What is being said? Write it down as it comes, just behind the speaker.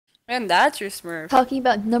And that's your Smurf. Talking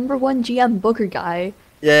about #1 GM Booker guy.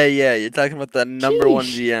 Yeah, you're talking about the #1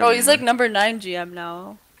 Sheesh. GM. Oh, he's like #9 GM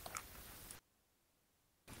now.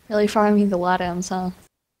 Really farming the Latams, huh?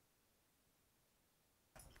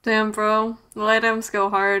 Damn, bro. The items go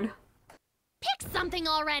hard. Pick something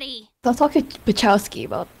already. Don't talk to Bachowski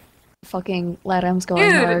about fucking Latams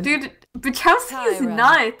going hard. Dude, Bachowski is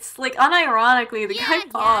nuts. Like, unironically, the guy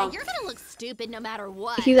popped. You're gonna look stupid no matter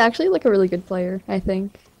what. He's actually like a really good player, I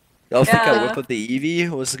think. Y'all think I whip up the Evie?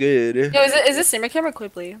 What's good? Yo, is it Simmercam or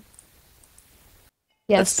Quibbly?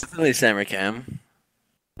 Yes. That's definitely Samarcam.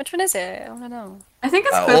 Which one is it? I don't know. I think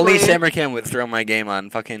it's Quibbly. Only Samarcam would throw my game on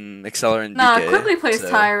fucking Accelerant. Nah, BK, Quibbly plays so.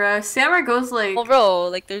 Tyra. Sammer goes like... Well, bro,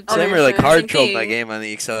 like they're... Sammer like hard trolled my game on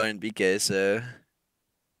the Accelerant BK, so...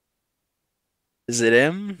 Is it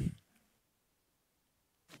him?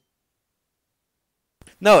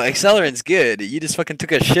 No, Accelerant's good. You just fucking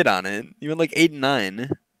took a shit on it. You went like 8 and 9.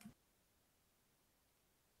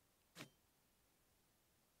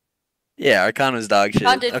 Yeah, Arcana was dog shit.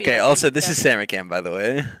 Okay, also, this is Samarcam, by the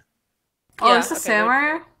way. Oh, this is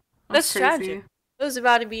Sammer? That's tragic. It was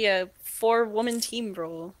about to be a 4-woman team,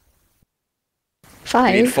 bro.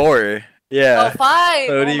 5. You mean 4. Yeah. Oh, 5!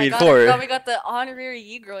 What do you mean God, 4? we got the honorary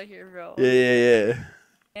E-girl here, bro. Yeah.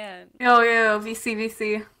 Man. Yo,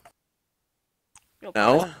 VC.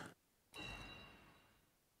 No?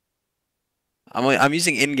 I'm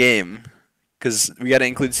using in-game, because we gotta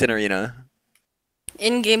include Cinerina.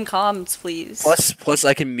 In-game comms, please. Plus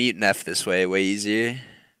I can mute Neff this way easier.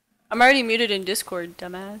 I'm already muted in Discord,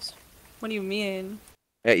 dumbass. What do you mean?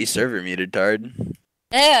 I got you server muted, tard.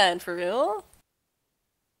 And for real?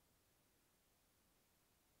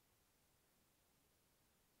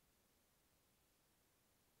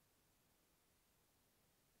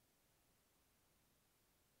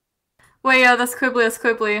 Wait, yeah, that's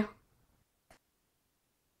Quibbly.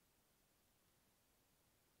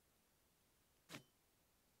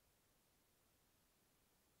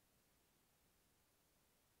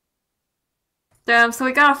 Damn, so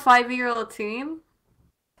we got a 5-year-old team?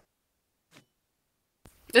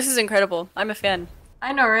 This is incredible. I'm a fan.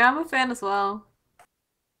 I know, right? I'm a fan as well.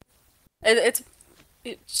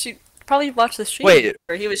 She probably watched the stream. Wait.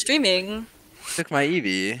 Where he was streaming. Took my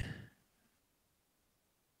Evie.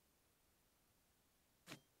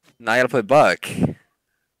 Now I gotta play Buck.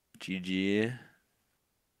 GG.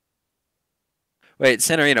 Wait,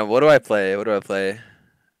 Cinerina, what do I play?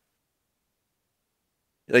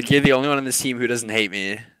 Like, you're the only one on this team who doesn't hate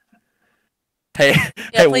me. Hey,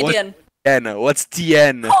 Yeah, play DN. DN. What's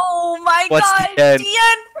DN? Oh my god,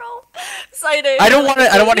 DN, bro. Excited. I don't want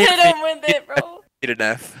to hit him with it, bro.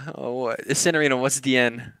 Enough. Oh, what? Cinerina, what's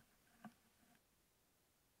DN?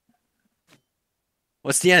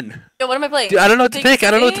 What's DN? Yo, what am I playing? Dude, I don't know what to pick.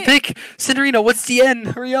 Cinerina, what's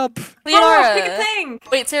DN? Hurry up. Leonora. Pick a thing.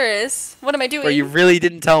 Wait, serious? What am I doing? Bro, you really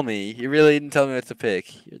didn't tell me. You really didn't tell me what to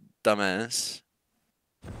pick. You dumbass.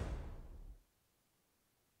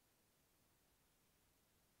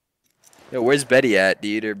 Yo, where's Betty at,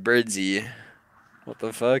 dude? Or Birdsy? What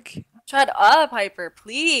the fuck? Shut up, Hyper,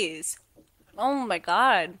 please. Oh my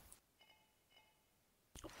god.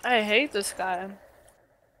 I hate this guy.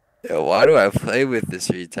 Yo, why do I play with this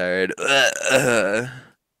retard?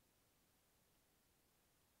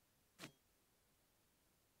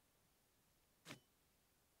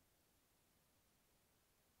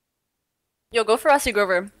 Yo, go for Rossi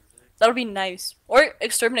Grover. That'll be nice. Or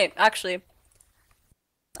Exterminate, actually.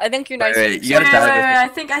 I think you're nice. Wait, you gotta die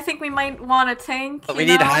with me. I think we might want a tank. But we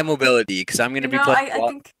need high mobility, because I'm gonna be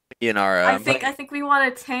playing Leonara. I think we want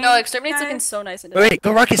a tank. No, Exterminate's looking so nice. Wait,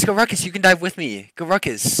 go Ruckus, you can dive with me. Go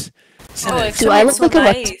Ruckus. Do I look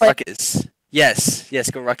like a Ruckus? Yes,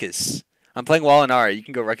 go Ruckus. I'm playing Wallenara, you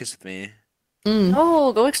can go Ruckus with me.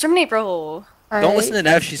 Oh, go Exterminate, bro. Don't listen to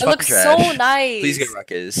Nev, she's fucking trash. It looks so nice. Please go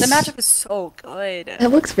Ruckus. The matchup is so good. It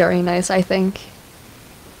looks very nice, I think.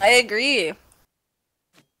 I agree.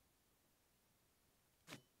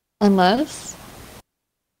 Unless...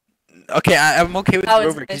 Okay, I'm okay with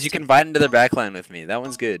Grover, because you can bite into their backline with me. That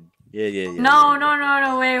one's good. Yeah. No,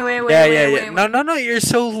 wait. Yeah. No, you're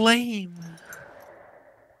so lame.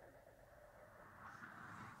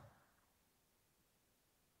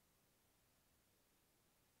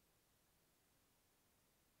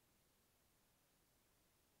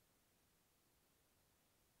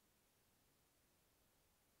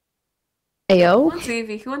 Ayo?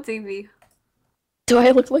 Who wants Evie? Do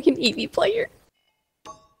I look like an Evie player?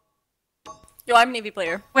 Yo, I'm an Evie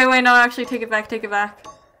player. Wait, no, actually, take it back.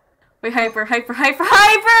 Wait, Hyper!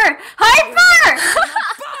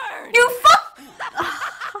 You fuck!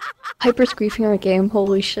 Hyper's griefing our game,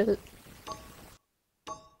 holy shit.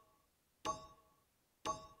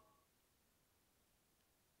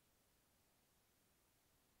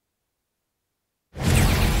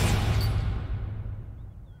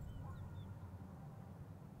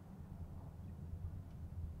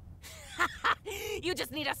 You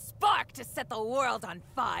just need a spark to set the world on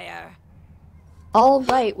fire.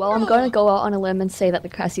 Alright, well, I'm going to go out on a limb and say that the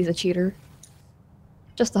Cassie's a cheater.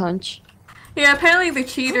 Just a hunch. Yeah, apparently they're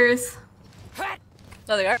cheaters.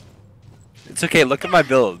 No, they are. It's okay, look at my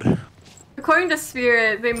build. According to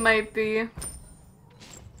Spirit, they might be.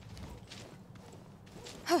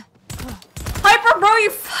 Hyper, bro, you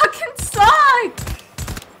fucking suck!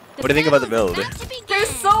 What do you think about the build? They're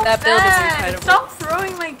so That build is bad! incredible. Stop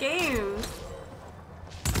throwing my games!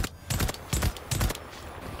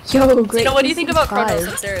 Yo, great. Cyna, what do you think about Chronos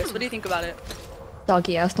 5. upstairs? What do you think about it?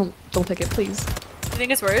 Doggy ass, don't pick it, please. You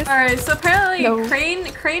think it's worth? Alright, so apparently No.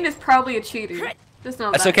 Crane is probably a cheater. Just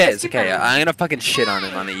know That's that. okay, Just it's keep okay. that in I'm gonna fucking shit on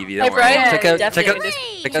him on the Evie, Hey, don't worry. Brian, Check out definitely this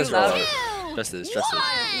too roll loud. out. Trust this, trust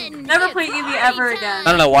this. Never play Evie ever again.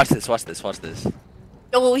 No, watch this, watch this, watch this.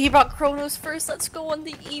 Oh, he brought Chronos first. Let's go on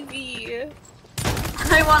the Evie.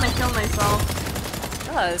 I wanna kill myself.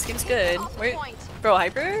 Ah, this game's good. Wait, bro,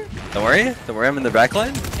 Hyper? Don't worry, I'm in the back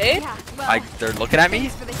line. Hey? They're looking at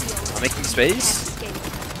me. I'm making space.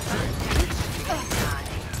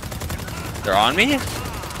 They're on me.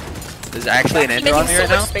 There's actually an ender on me right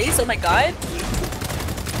now. Space? Oh my god.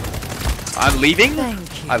 I'm leaving.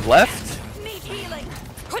 I've left. Need healing.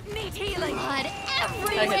 Need healing. Blood I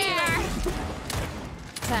everywhere.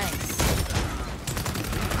 Thanks.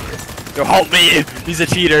 Yo, help me! He's a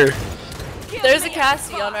cheater. There's a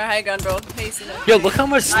Cassie on our high ground, bro. Hey, Cyna. Yo, look how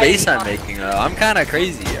much space I'm making. I'm kind of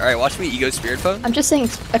crazy. All right, watch me ego spirit phone. I'm just saying,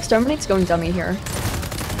 Exterminate's going dummy here.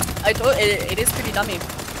 I told it is pretty dummy.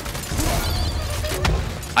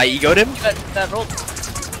 I egoed him. That rolled.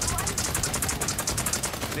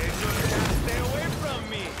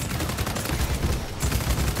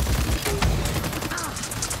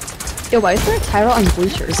 Yo, why is there a Tyra on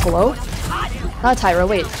bleachers? Hello? Not a Tyra,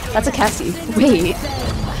 wait. That's a Cassie. Wait.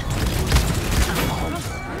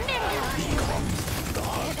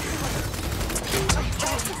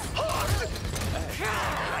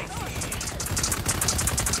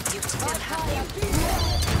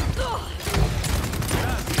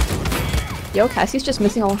 Yo, Cassie's just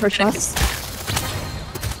missing all of her shots.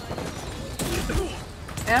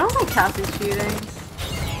 I don't think Cassie's cheating.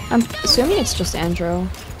 I'm assuming it's just Andrew.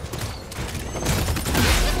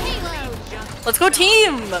 Let's go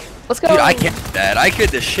team! Let's go! Dude, I can't do that. I could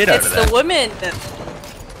the shit out It's of that. the women.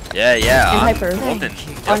 Yeah, And I'm Hyper. a woman.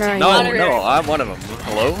 Honorary. No, Honorary. I'm one of them.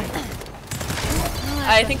 Hello?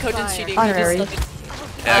 I think Koden's cheating. He just Honorary. looked,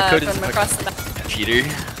 Yeah, Coden's from a across the map. cheater.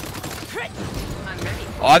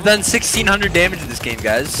 Oh, I've done 1,600 damage in this game,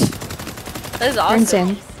 guys. That is You're awesome.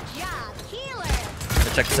 insane.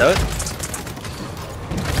 Check this out.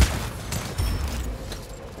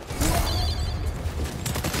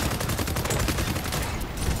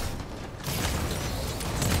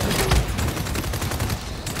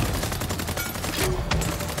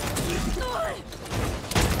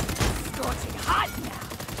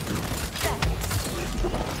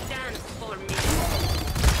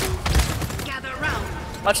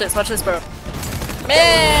 Watch this, bro.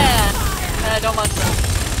 Man! I don't want to.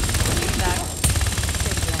 Back.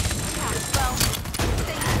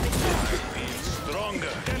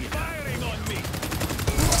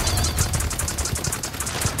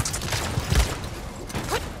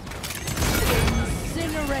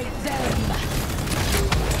 Incinerate them.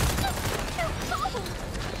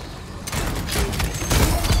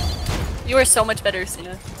 You are so much better,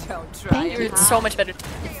 Cyna. Don't try. You're so much better.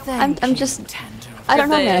 I'm just... I don't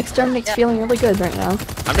know, man. Exterminate's feeling really good right now.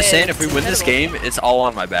 I'm just saying, if we win this game, it's all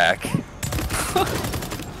on my back.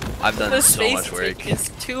 I've done The so space much work. is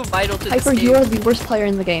too vital to Hyper, this game. you are the worst player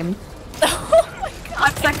in the game.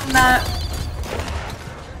 I'm second that.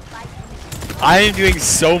 I am doing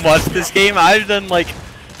so much this game. I've done like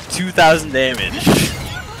 2,000 damage.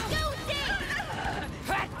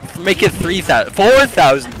 Make it 3,000,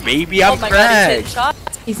 4,000, baby. I'm Oh my god, he's hitting cracked.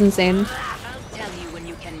 shots. He's insane. Tell you when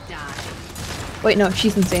you can die. Wait, no,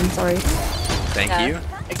 she's insane, sorry. Thank Yeah. you.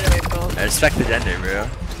 Ignore it, bro. I respect the gender, bro.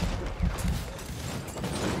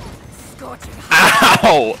 Scorching.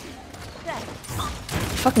 Ow!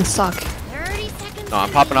 Fucking suck. 30 seconds. No,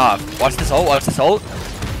 I'm popping off. Watch this ult, watch this ult.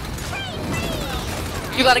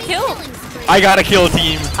 You got a kill. I got a kill,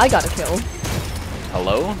 team. I got a kill.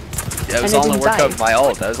 Hello? That was And it all in the didn't work die. of my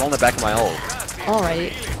ult. That was all in the back of my ult.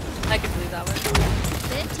 Alright. I can believe that one.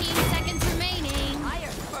 15 seconds remaining.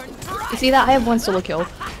 You see that? I have one solo kill.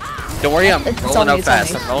 Don't worry, I'm It's on rolling me, up it's on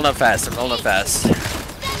fast. me. I'm rolling up fast. I'm rolling up fast. 7,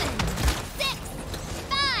 6,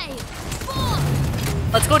 5,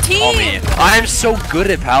 4. Let's go team. Oh me. I'm so good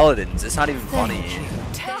at paladins. It's not even funny.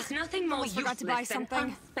 There's nothing more useless to buy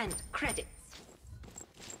something. Spent credits.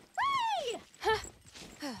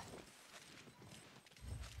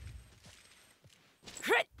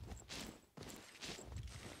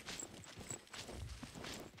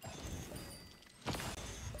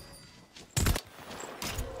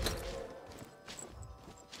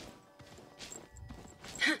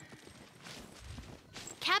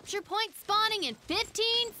 Capture point spawning in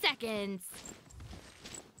 15 seconds.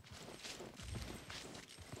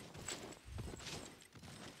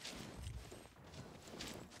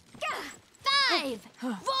 5,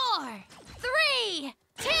 4, 3,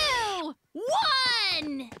 2,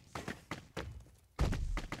 1.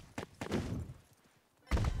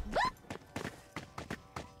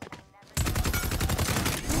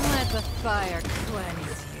 Let the fire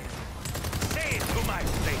cleanse you. Say it to my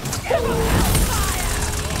face.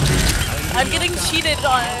 I'm getting cheated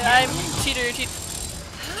on. I'm cheater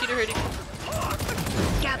hurting.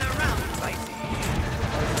 Gather round,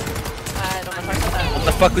 I don't want to talk about that. What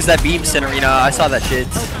the fuck was that beam, Cinerina? I saw that shit.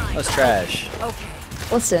 That was trash. Okay.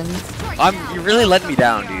 Listen, You really let me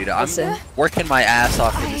down, dude. I'm Listen. working my ass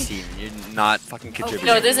off for this team. You're not fucking contributing.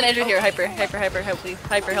 No, there's an Andrew here. Hyper, help me.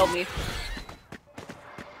 Hyper, help me.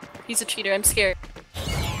 He's a cheater. I'm scared.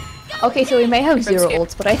 okay, so we may have 0 scared.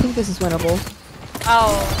 ults, but I think this is winnable.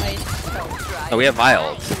 Oh, Oh, we have my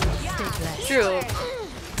ult. true.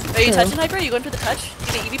 Are you True. touching Hyper? Are you going for the touch?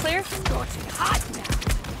 You an Evie player?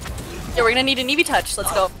 Yeah, we're gonna need an Evie touch.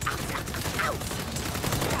 Let's go.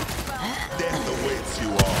 Death awaits you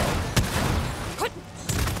all.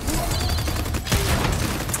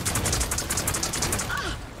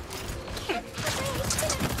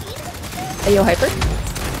 Hey, yo, Hyper?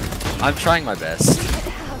 I'm trying my best.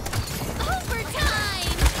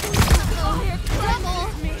 Overtime! Oh, here, trouble!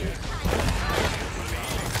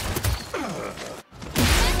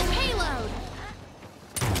 Payload!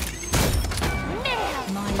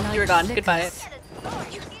 My You were gone. Goodbye.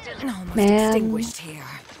 almost Man. extinguished here.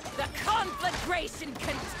 The conflagration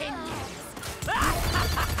continues.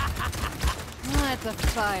 Let the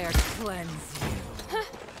fire cleanse you.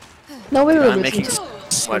 No way we're I'm losing making to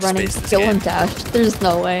so much running space this kill game. and dash. There's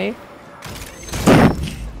no way.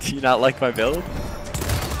 Do you not like my build?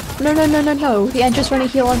 No. The Andrew's running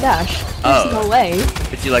heal and dash. There's Oh. no way.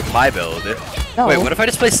 Did you like my build? No. Wait, what if I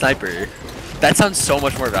just play sniper? That sounds so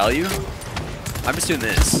much more value. I'm just doing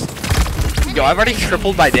this. Yo, I've already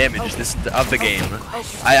tripled my damage of the game.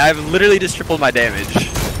 I've literally just tripled my damage.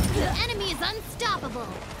 The enemy is unstoppable!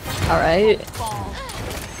 Alright.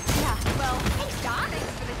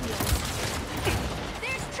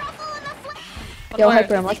 There's trouble in the fl- Yo,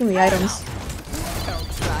 Hyper, I'm liking the items.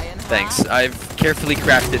 Don't try and Thanks. I've carefully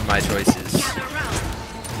crafted my choices.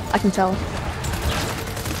 I can tell.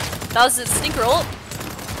 That was a stinker ult.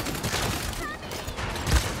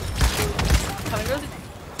 Coming, Rosie.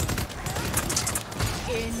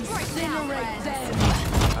 incinerate them.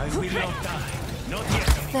 I will not die. Not yet.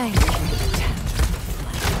 Thank you, tender.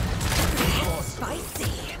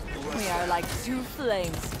 Spicy. We are like two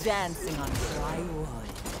flames dancing on dry wood.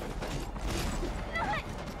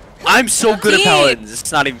 I'm so good at Team. paladins.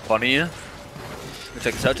 It's not even funny.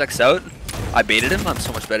 Check this out. Check this out. I baited him. I'm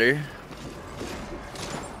so much better.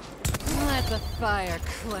 Let the fire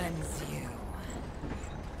cleanse you.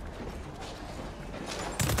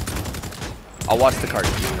 I'll watch the card.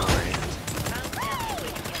 Don't worry.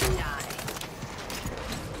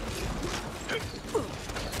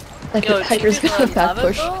 Like, Yo, Hyper's cheater's gonna on back lava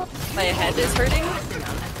push. though. My head is hurting.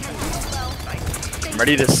 I'm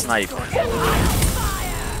ready to snipe.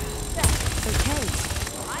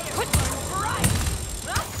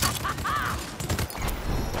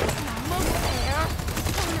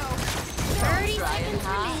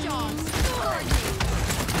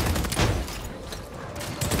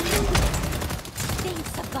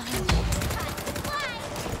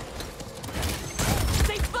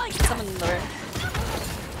 Someone in the door.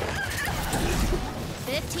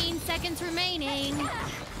 15 seconds remaining. 9,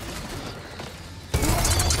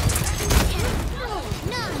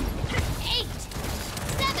 8,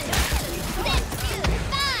 7, 6,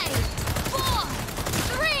 5, 4,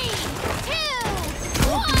 3,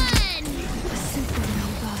 2, 1.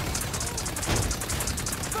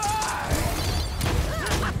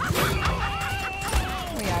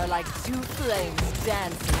 We are like two flames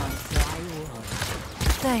dancing on dry wood.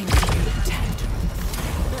 Thank you,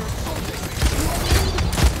 tender.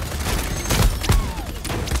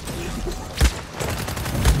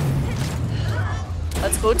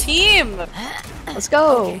 Let's go, team. Let's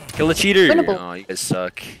go. Kill the cheater. Winnable. Oh, you guys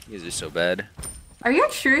suck. You guys are so bad. Are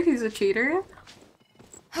you sure he's a cheater?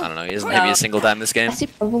 I don't know. He hasn't hit me a single time this game. I see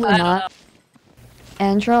probably I don't know. not.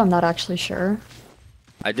 Andrew, I'm not actually sure.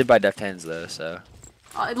 I did buy deft hands though, so.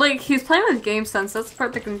 Like, he's playing with game sense. That's the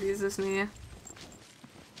part that confuses me.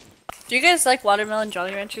 Do you guys like watermelon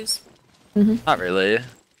Jolly Ranchers? Not really.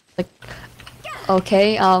 Like,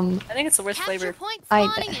 okay, I think it's the worst Capture flavor. point I-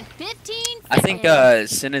 spawning in 15 seconds. I think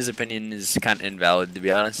Cinna's opinion is kind of invalid, to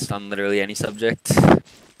be honest, on literally any subject.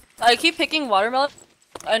 I keep picking watermelon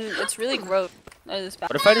And it's really gross.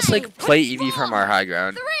 What if I just like play Evie from our high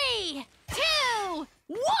ground? 3, 2,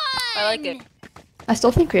 1. I like it. I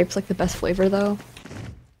still think grape's like the best flavor though.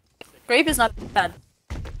 Grape is not bad.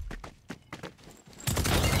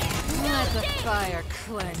 Let the fire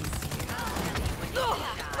cleanse you.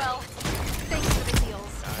 Well, thanks for the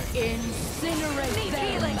heals. Incinerate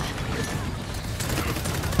them.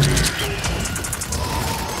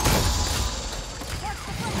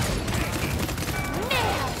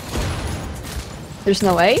 There's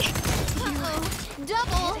no way?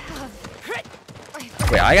 Double.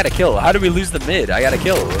 Wait, I got a kill. How did we lose the mid? I got a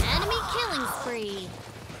kill. Enemy killing spree.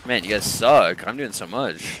 Man, you guys suck. I'm doing so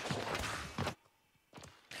much.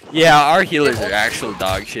 Yeah, our healers are actual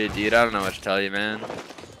dog shit, dude. I don't know what to tell you, man.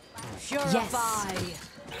 Purify.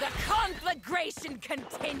 The conflagration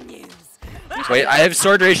continues. Wait, I have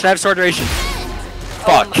sword duration. I have sword duration.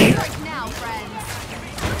 Fuck. Now, friends.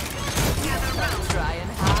 Try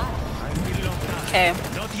and hide. Okay.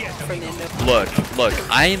 Not yet. Fernando. Look.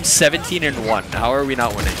 I am 17-1. How are we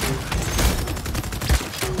not winning?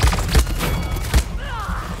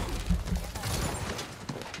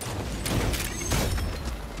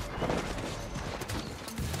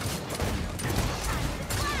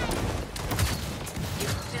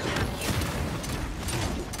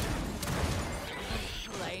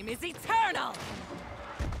 Flame is eternal.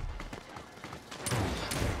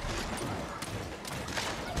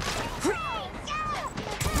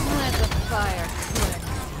 Let the fire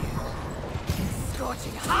cleanse you.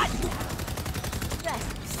 Scorching hot.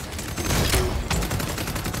 Thanks.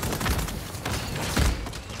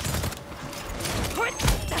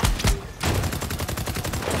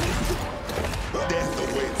 Death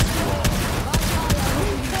awaits you all.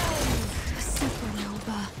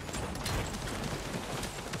 Supernova.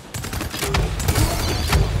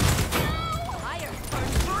 Fire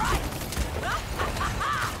burns bright.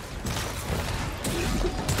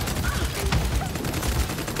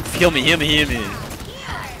 Heal me.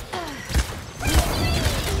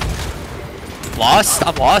 Lost?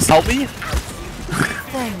 I'm lost. Help me.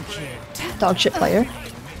 Thank you. Dog shit player.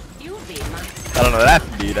 I don't know what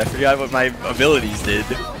happened, dude. I forgot what my abilities did.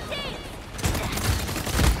 Okay.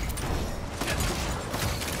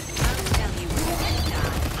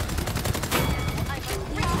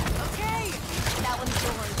 That one's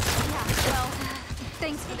yours. Yeah, well,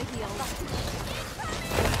 thanks for the heals.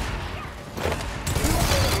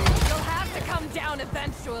 You'll have to come down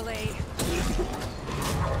eventually.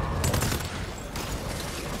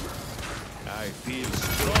 I feel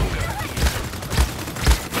stronger.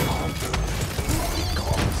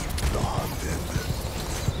 Becomes the hunted.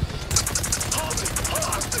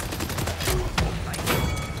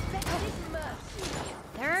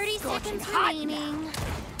 30 seconds remaining.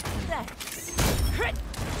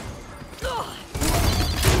 Ugh.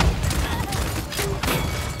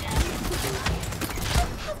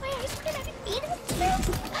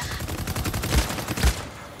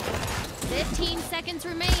 15 seconds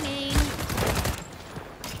remaining. 10,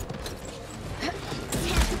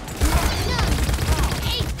 9,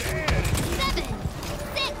 8, 7,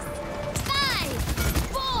 6, 5,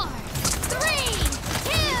 4, 3,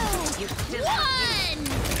 2, 1.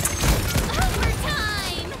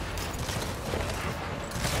 Overtime.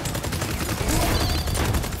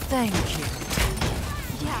 Thank you.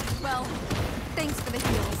 Yeah, well, thanks for the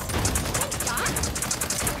heals. Thanks, Doc.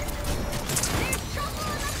 There's trouble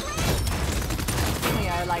on the way. We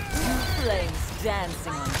are like two flames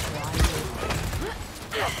dancing on fire.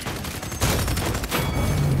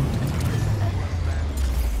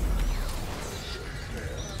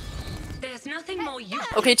 There's nothing more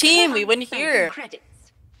useful. Okay, team, we win here. Credits.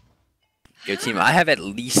 Yo, team, I have at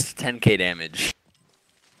least 10k damage.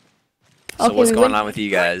 So Okay, what's we going win. on with you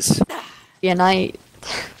guys? Yeah, and I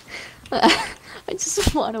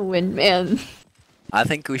just want to win, man. I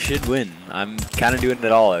think we should win. I'm kind of doing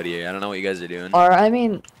it all out here. I don't know what you guys are doing. Or I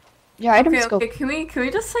mean, yeah, items go. Okay, can we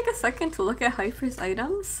just take a second to look at Hyper's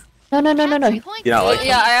items? No. You not like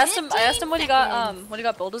Yeah, I asked him what he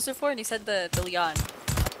got bulldozer for, and he said the Leon.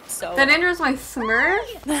 So That enters my Smurf?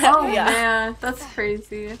 Oh Yeah. man, that's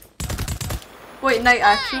crazy. Wait, Knight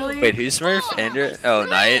actually? Wait, who's Smurf? Andrew? Oh,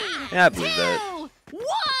 Knight? Yeah, I believe that. 2,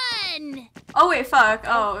 1. Oh wait, fuck.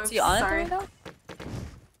 Oh, is he on it sorry. right now?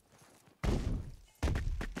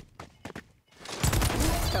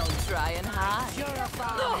 Don't try and hide.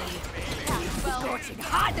 Well, Scorching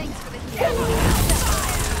hot. thanks for the heals.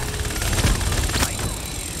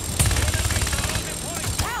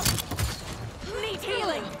 Need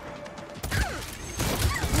healing.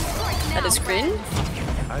 That is green.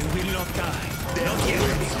 I will not die. Not yet.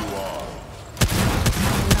 You all.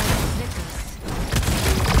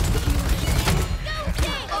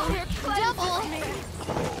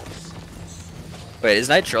 Wait, is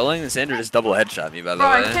Knight trolling? This Andrew just double headshot me, by the Bro,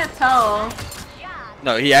 I way. can't tell.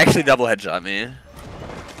 No, he actually double headshot me.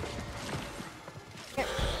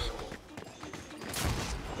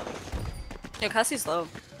 Yo, Cassie's low.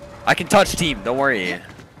 I can touch team, don't worry.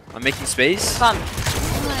 I'm making space. Come on.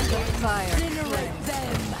 Let the fire cleanse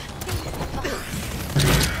them.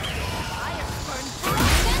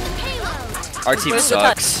 Our team Where's the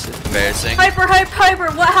sucks. It's embarrassing. Hyper,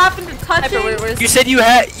 Hyper, what happened to touching? Hyper, where's You said you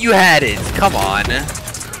had it. Come on.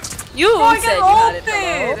 you Bro, I said you got had it,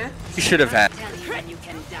 hello? ulted. You should have had.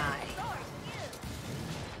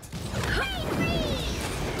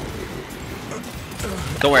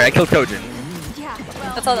 Don't worry, I killed Kojin.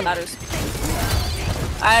 That's all that matters.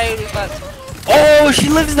 I but Oh, she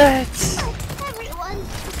lives that. Everyone,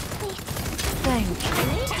 Thank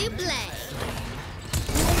you. to play.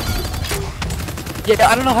 Yeah,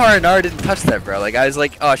 I don't know how Arnar didn't touch that, bro. Like, I was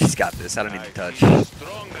like, oh, she's got this. I don't need to touch.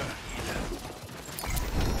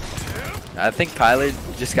 I think Pilot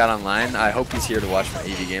just got online. I hope he's here to watch my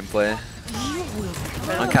Evie gameplay.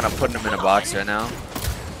 I'm kind of putting him in a box right now.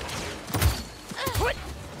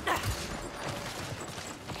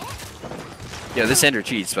 Yo, this Ender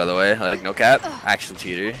cheats, by the way. Like, no cap. Actual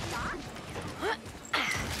cheater.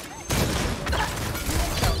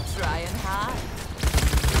 Try and hide.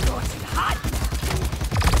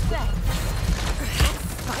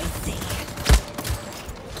 Spicy.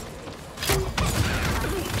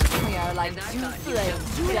 We are like two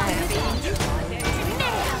flames dancing.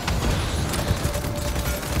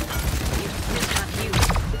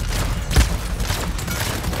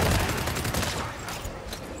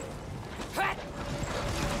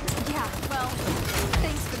 Yeah, well,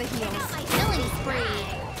 thanks for the heals. My killing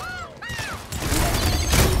spree.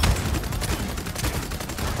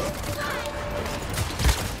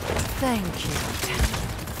 Thank you,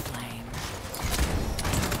 flame.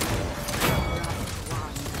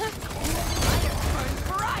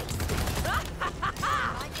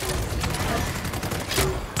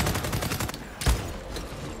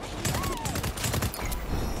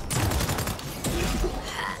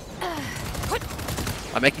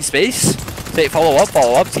 I'm making space. Say, follow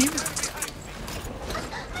up, team.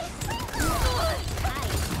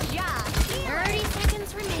 Yeah, 30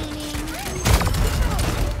 seconds remaining.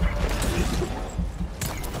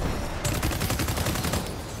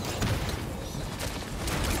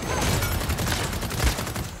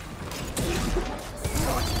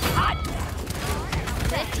 Hot.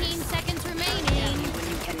 15 seconds remaining. When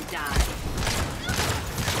you can die.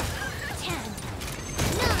 10,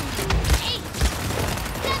 9, 8,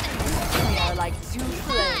 7, We are like two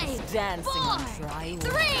flames 5, dancing on 4, dry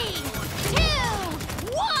 3, wood.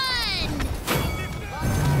 2, 1.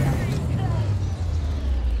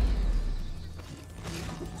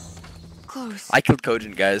 Close. I killed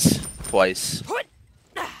Kojin, guys. Twice.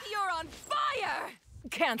 You're on fire!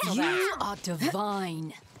 Cancel that. You are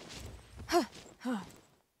divine.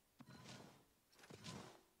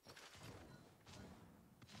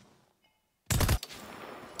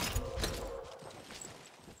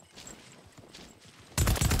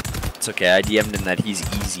 It's okay, I DM'd him that he's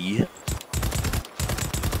easy.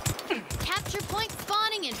 Capture point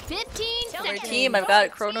spawning in 15 Our seconds. team, I've got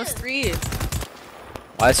chronos 3.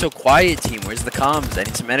 Why so quiet, team? Where's the comms? I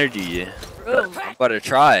need some energy. Bro. I'm about to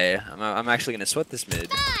try. I'm actually gonna sweat this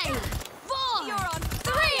mid. 5, 4,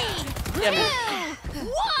 3, Yeah, man. 2,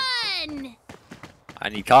 1. I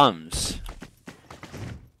need comms.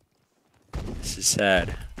 This is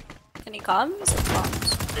sad. Any comms?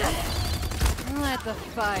 Comms. Let the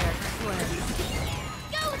fire cleanse.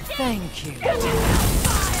 Thank you.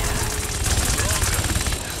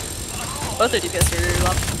 Both are DPS are really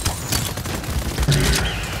low.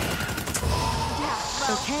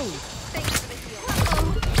 Okay.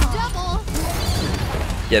 Double.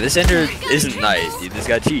 Yeah, this Ender isn't nice, dude. This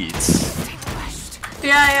guy cheats.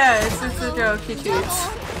 Yeah, it's a joke. He cheats.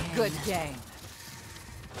 Good game.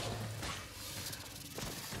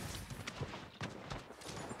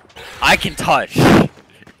 I can touch.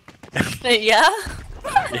 Yeah?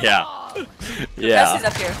 Yeah. Cassie's Yeah.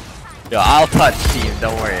 up here. Yo, I'll touch, team.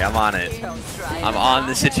 Don't worry. I'm on it. I'm on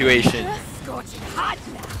the situation. I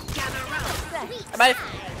might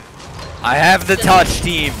I have the touch,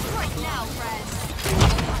 team. Right now, friends.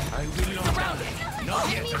 I will not die.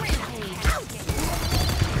 Not yet. Enemy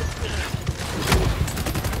rampage.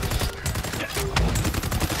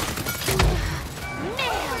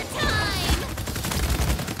 Nail time.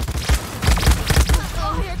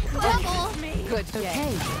 Uh-oh, here comes double. Good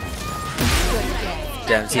game.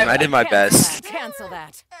 Damn, team. I did my best. Cancel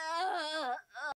that.